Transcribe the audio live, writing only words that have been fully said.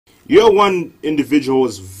You're one individual who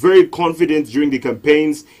was very confident during the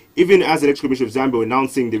campaigns, even as the Electoral Commission of Zambia were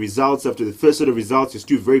announcing the results. After the first set of results, you're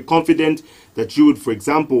still very confident that you would, for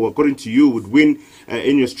example, according to you, would win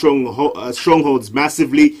in your strongholds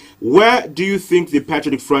massively. Where do you think the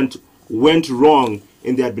Patriotic Front went wrong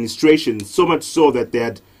in the administration, so much so that they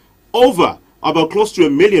had about close to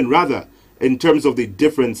 1 million, rather, in terms of the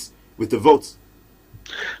difference with the votes?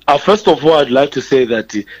 First of all, I'd like to say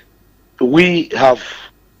that we have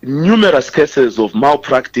numerous cases of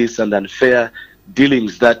malpractice and unfair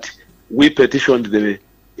dealings that we petitioned the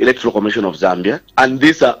Electoral Commission of Zambia, and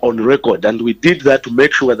these are on record, and we did that to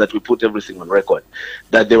make sure that we put everything on record,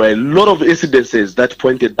 that there were a lot of incidences that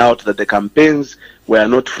pointed out that the campaigns were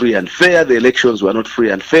not free and fair, the elections were not free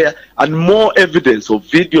and fair, and more evidence of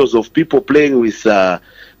videos of people playing with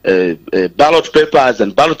ballot papers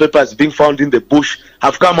and ballot papers being found in the bush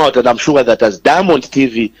have come out, and I'm sure that as Diamond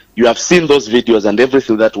TV you have seen those videos and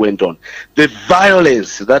everything that went on. The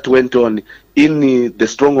violence that went on in the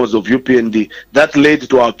strongholds of UPND that led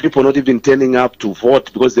to our people not even turning up to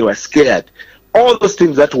vote because they were scared. All those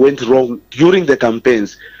things that went wrong during the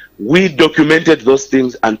campaigns, we documented those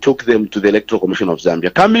things and took them to the Electoral Commission of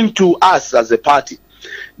Zambia. Coming to us as a party,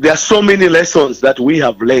 there are so many lessons that we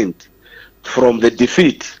have learned from the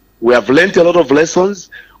defeat. We have learned a lot of lessons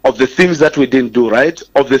of the things that we didn't do right,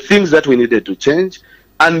 of the things that we needed to change.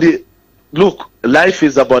 And look, life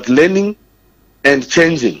is about learning and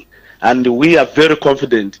changing. And we are very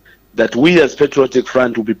confident that we as Patriotic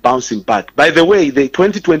Front will be bouncing back. By the way, the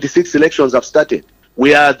 2026 elections have started.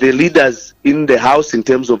 We are the leaders in the House in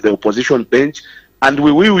terms of the opposition bench, and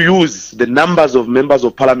we will use the numbers of members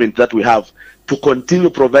of parliament that we have to continue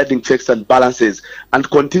providing checks and balances and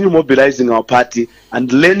continue mobilizing our party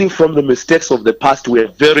and learning from the mistakes of the past. We are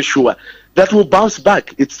very sure that we'll bounce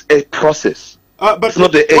back. It's a process. But it's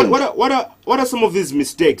not the end. What are some of these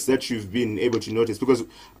mistakes that you've been able to notice? Because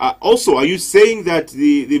also, are you saying that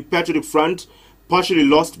the Patriotic Front partially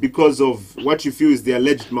lost because of what you feel is the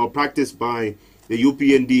alleged malpractice by the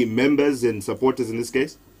UPND members and supporters in this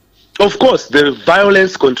case? Of course, the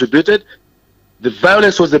violence contributed. The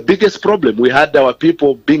violence was the biggest problem. We had our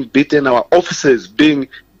people being beaten, our officers being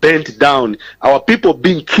bent down, our people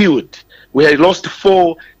being killed. We had lost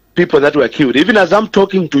 4 people that were killed. Even as I'm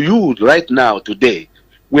talking to you right now, today,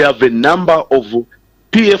 we have a number of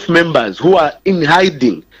PF members who are in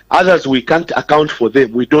hiding. Others, we can't account for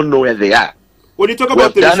them. We don't know where they are. When you talk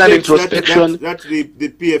about the mistakes that the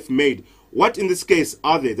PF made, what in this case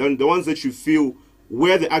are they? The ones that you feel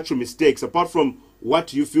were the actual mistakes, apart from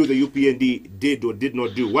what you feel the UPND did or did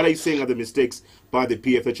not do? What are you saying are the mistakes by the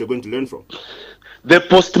PF that you're going to learn from? The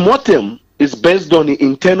post-mortem is based on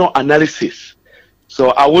internal analysis.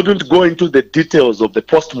 So I wouldn't go into the details of the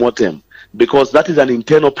post-mortem because that is an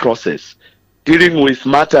internal process, dealing with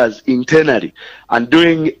matters internally and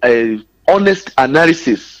doing a honest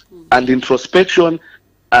analysis and introspection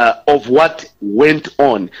of what went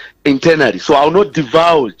on internally. So I'll not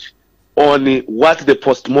divulge on what the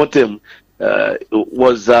post-mortem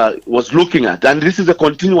was looking at. And this is a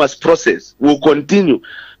continuous process. We'll continue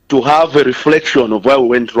to have a reflection of where we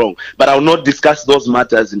went wrong, but I will not discuss those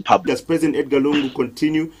matters in public. Does President Edgar Lungu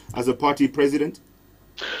continue as a party president?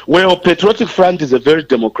 Well, Patriotic Front is a very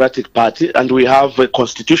democratic party, and we have a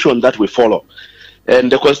constitution that we follow.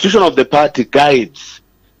 And the constitution of the party guides.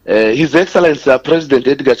 His Excellency President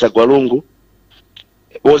Edgar Chagwa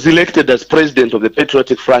was elected as president of the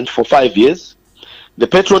Patriotic Front for 5 years. The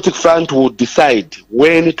Patriotic Front will decide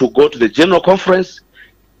when to go to the General Conference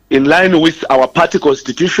in line with our party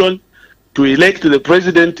constitution to elect the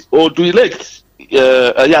president or to elect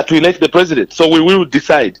the president. So we will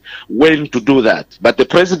decide when to do that. But the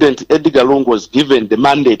president, Edgar Lungu, was given the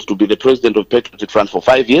mandate to be the president of Patriotic Front for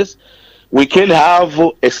 5 years. We can have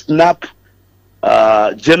a snap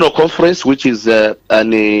general conference, which is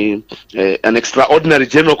an extraordinary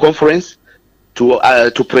general conference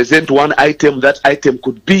to present one item. That item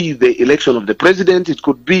could be the election of the president. It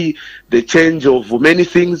could be the change of many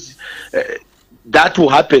things. That will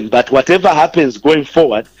happen. But whatever happens going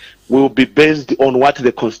forward will be based on what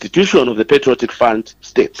the constitution of the Patriotic Front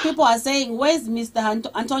states. People are saying, where's Mr.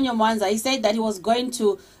 Antonio Mwanza? He said that he was going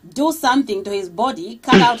to do something to his body,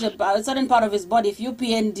 cut out a certain part of his body if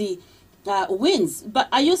UPND wins. But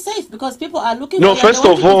are you safe? Because people are looking for... No, first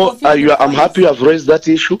of all, I'm happy I've raised that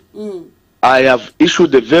issue. I have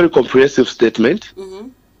issued a very comprehensive statement.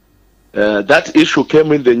 That issue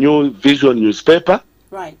came in the New Vision newspaper.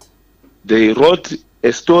 Right. They wrote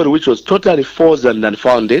a story which was totally false and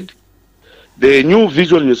unfounded. The New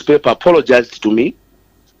Vision newspaper apologized to me,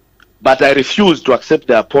 but I refused to accept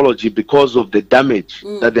the apology because of the damage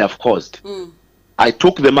that they have caused. I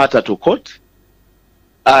took the matter to court,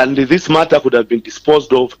 and this matter could have been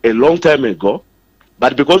disposed of a long time ago,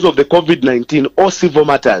 but because of the COVID-19, all civil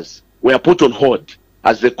matters were put on hold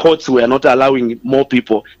as the courts were not allowing more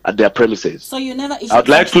people at their premises. So you never issued. I would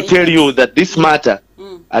like to tell you that this matter,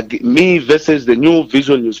 me versus the New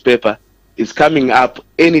Vision newspaper, is coming up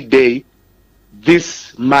any day.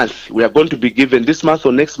 This month we are going to be given, this month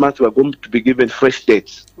or next month we are going to be given fresh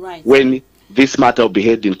dates when this matter will be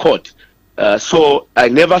heard in court. So I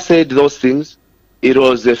never said those things. It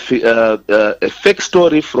was a fake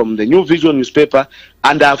story from the New Vision newspaper,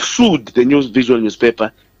 and I've sued the New Vision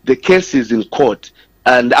newspaper. The case is in court,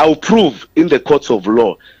 and I'll prove in the courts of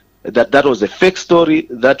law that that was a fake story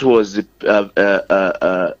that was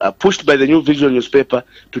pushed by the New Vision newspaper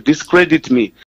to discredit me.